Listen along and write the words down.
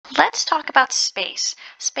Let's talk about space.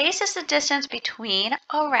 Space is the distance between,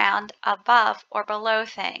 around, above, or below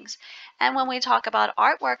things. And when we talk about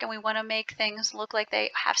artwork and we want to make things look like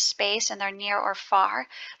they have space and they're near or far,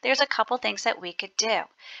 there's a couple things that we could do.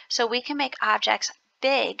 So we can make objects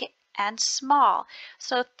big and small.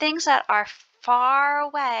 So things that are far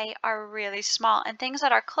away are really small and things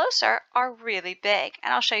that are closer are really big.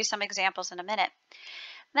 And I'll show you some examples in a minute.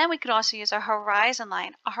 Then we could also use a horizon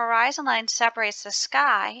line. A horizon line separates the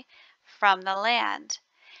sky from the land.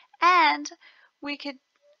 And we could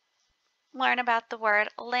learn about the word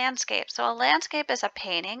landscape. So a landscape is a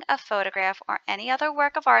painting, a photograph, or any other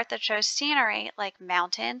work of art that shows scenery like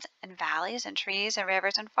mountains and valleys and trees and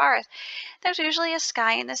rivers and forests. There's usually a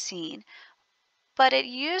sky in the scene, but it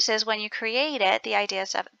uses, when you create it, the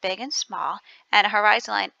ideas of big and small and a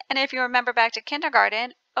horizon line. And if you remember back to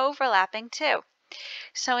kindergarten, overlapping too.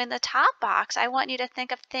 So in the top box, I want you to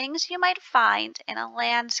think of things you might find in a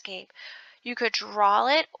landscape. You could draw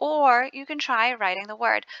it or you can try writing the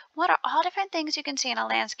word. What are all different things you can see in a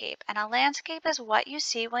landscape? And a landscape is what you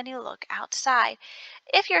see when you look outside.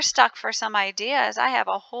 If you're stuck for some ideas, I have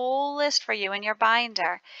a whole list for you in your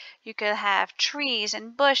binder. You could have trees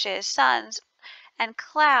and bushes, suns, and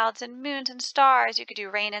clouds and moons and stars. You could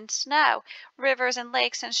do rain and snow, rivers and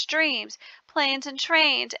lakes and streams, planes and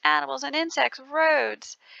trains, animals and insects,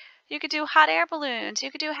 roads. You could do hot air balloons.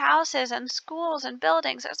 You could do houses and schools and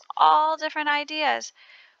buildings. There's all different ideas,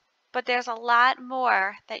 but there's a lot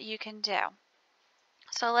more that you can do.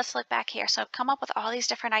 So let's look back here. So come up with all these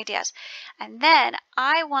different ideas. And then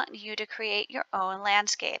I want you to create your own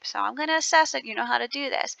landscape. So I'm going to assess that you know how to do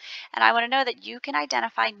this. And I want to know that you can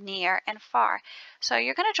identify near and far. So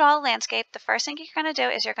you're going to draw a landscape. The first thing you're going to do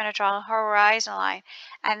is you're going to draw a horizon line.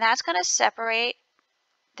 And that's going to separate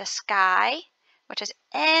the sky, which is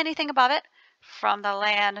anything above it, from the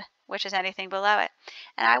land, which is anything below it.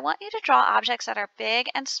 And I want you to draw objects that are big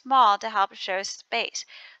and small to help show space.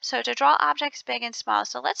 So to draw objects big and small,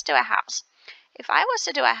 so let's do a house. If I was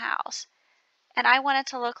to do a house and I want it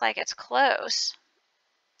to look like it's close,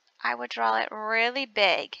 I would draw it really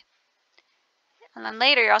big. And then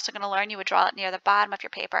later you're also going to learn you would draw it near the bottom of your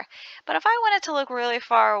paper. But if I want it to look really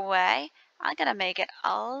far away, I'm going to make it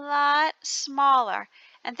a lot smaller.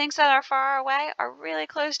 And things that are far away are really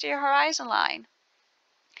close to your horizon line.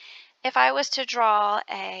 If I was to draw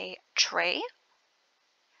a tree,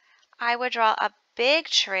 I would draw a big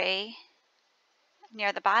tree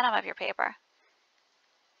near the bottom of your paper.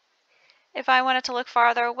 If I wanted to look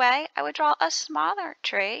farther away, I would draw a smaller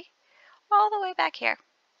tree all the way back here.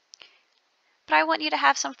 But I want you to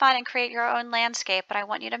have some fun and create your own landscape, but I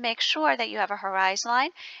want you to make sure that you have a horizon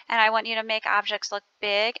line, and I want you to make objects look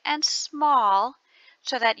big and small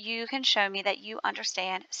so that you can show me that you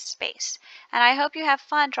understand space. And I hope you have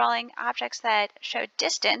fun drawing objects that show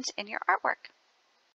distance in your artwork.